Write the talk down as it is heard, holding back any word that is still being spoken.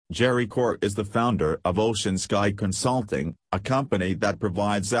Jerry Court is the founder of Ocean Sky Consulting, a company that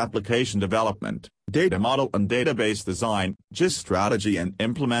provides application development, data model and database design, GIS strategy and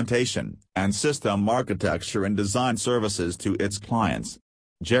implementation, and system architecture and design services to its clients.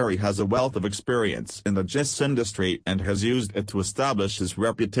 Jerry has a wealth of experience in the GIS industry and has used it to establish his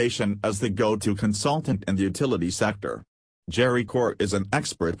reputation as the go-to consultant in the utility sector. Jerry Court is an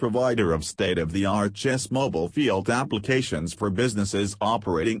expert provider of state-of-the-art GIS mobile field applications for businesses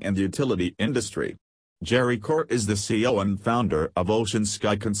operating in the utility industry. Jerry Court is the CEO and founder of Ocean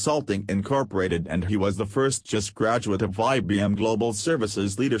Sky Consulting Incorporated, and he was the first GIS graduate of IBM Global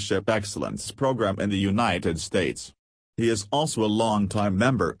Services Leadership Excellence Program in the United States. He is also a longtime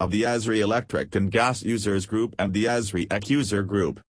member of the ESRI Electric and Gas Users Group and the ESRI EC User Group.